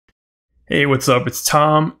Hey, what's up? It's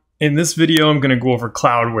Tom. In this video, I'm going to go over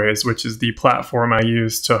Cloudways, which is the platform I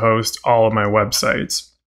use to host all of my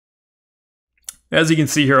websites. As you can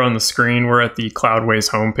see here on the screen, we're at the Cloudways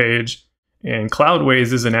homepage. And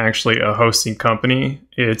Cloudways isn't actually a hosting company.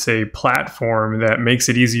 It's a platform that makes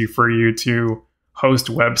it easy for you to host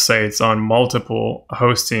websites on multiple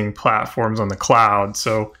hosting platforms on the cloud.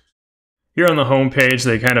 So here on the homepage,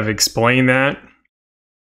 they kind of explain that.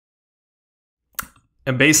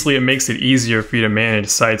 And basically, it makes it easier for you to manage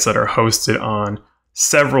sites that are hosted on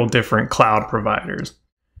several different cloud providers.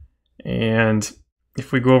 And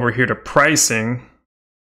if we go over here to pricing,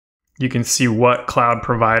 you can see what cloud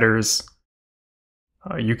providers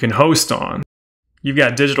you can host on. You've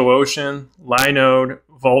got DigitalOcean, Linode,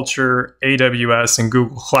 Vultr, AWS, and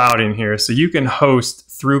Google Cloud in here. So you can host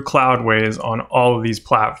through Cloudways on all of these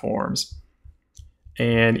platforms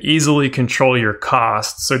and easily control your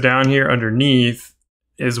costs. So down here underneath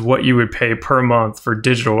is what you would pay per month for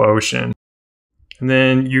DigitalOcean. And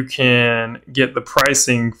then you can get the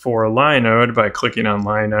pricing for Linode by clicking on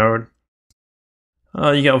Linode.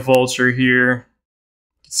 You got Vultr here.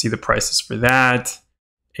 You can see the prices for that.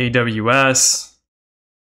 AWS,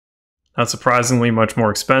 not surprisingly, much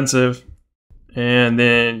more expensive. And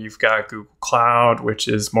then you've got Google Cloud, which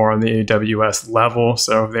is more on the AWS level.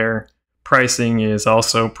 So their pricing is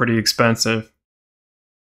also pretty expensive.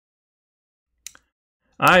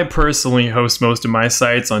 I personally host most of my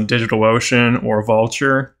sites on DigitalOcean or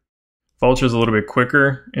Vultr. Vultr is a little bit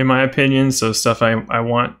quicker, in my opinion. So stuff I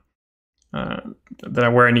want,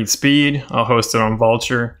 where I need speed, I'll host it on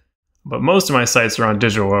Vultr. But most of my sites are on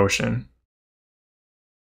DigitalOcean.